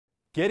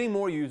Getting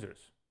more users.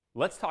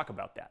 Let's talk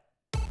about that.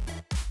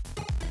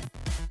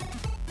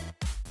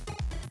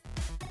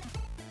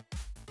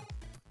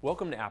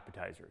 Welcome to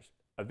Appetizers,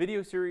 a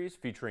video series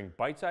featuring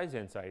bite-sized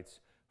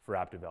insights for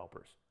app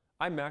developers.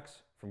 I'm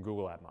Max from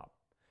Google AdMob.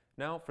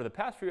 Now, for the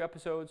past few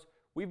episodes,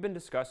 we've been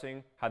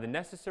discussing how the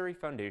necessary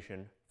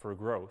foundation for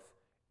growth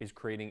is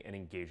creating an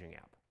engaging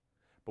app.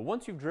 But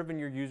once you've driven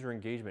your user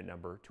engagement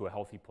number to a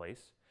healthy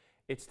place,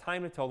 it's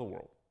time to tell the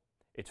world.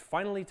 It's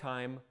finally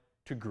time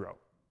to grow.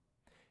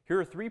 Here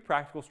are 3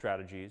 practical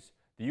strategies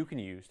that you can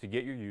use to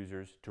get your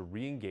users to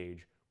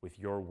re-engage with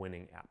your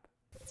winning app.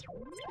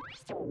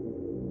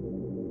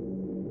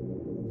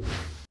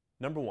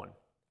 Number 1,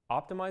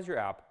 optimize your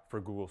app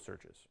for Google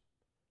searches.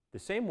 The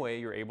same way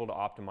you're able to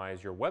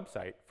optimize your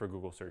website for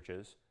Google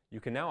searches, you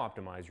can now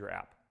optimize your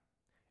app.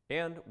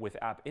 And with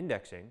app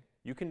indexing,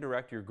 you can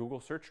direct your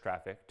Google search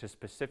traffic to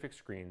specific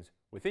screens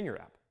within your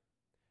app.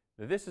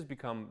 Now, this has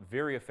become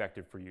very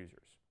effective for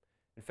users.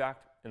 In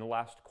fact, in the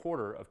last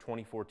quarter of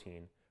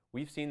 2014,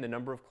 we've seen the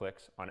number of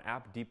clicks on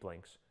app deep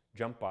links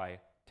jump by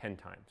 10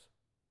 times.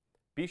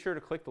 Be sure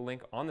to click the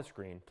link on the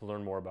screen to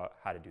learn more about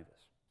how to do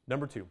this.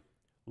 Number 2,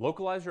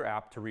 localize your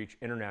app to reach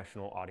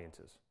international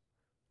audiences.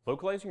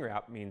 Localizing your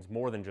app means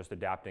more than just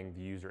adapting the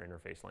user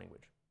interface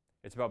language.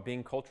 It's about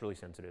being culturally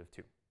sensitive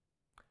too.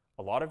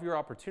 A lot of your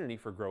opportunity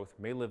for growth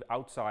may live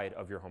outside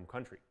of your home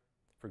country.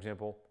 For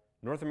example,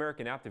 North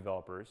American app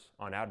developers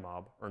on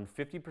AdMob earn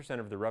 50%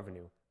 of their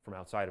revenue from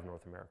outside of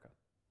North America.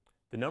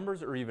 The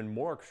numbers are even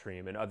more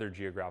extreme in other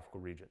geographical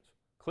regions.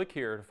 Click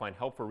here to find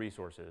helpful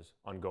resources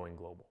on going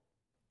global.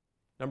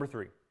 Number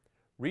 3,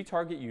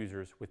 retarget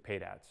users with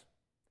paid ads.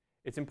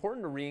 It's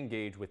important to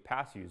re-engage with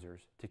past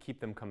users to keep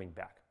them coming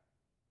back.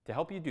 To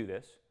help you do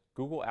this,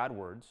 Google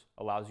AdWords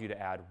allows you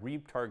to add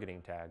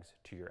retargeting tags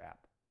to your app.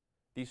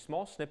 These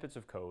small snippets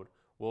of code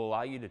will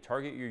allow you to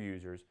target your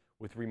users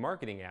with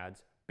remarketing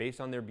ads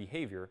based on their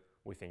behavior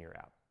within your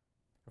app.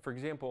 For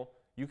example,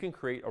 you can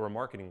create a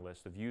remarketing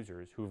list of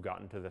users who have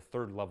gotten to the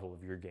 3rd level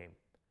of your game.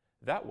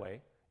 That way,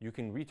 you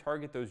can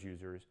retarget those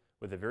users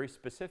with a very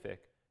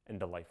specific and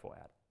delightful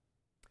ad.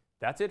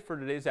 That's it for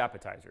today's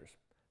appetizers.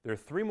 There are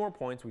 3 more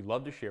points we'd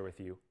love to share with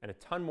you and a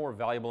ton more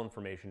valuable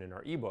information in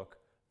our ebook,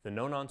 The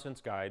No-Nonsense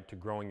Guide to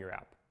Growing Your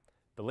App.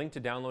 The link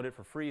to download it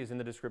for free is in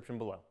the description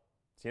below.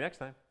 See you next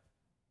time.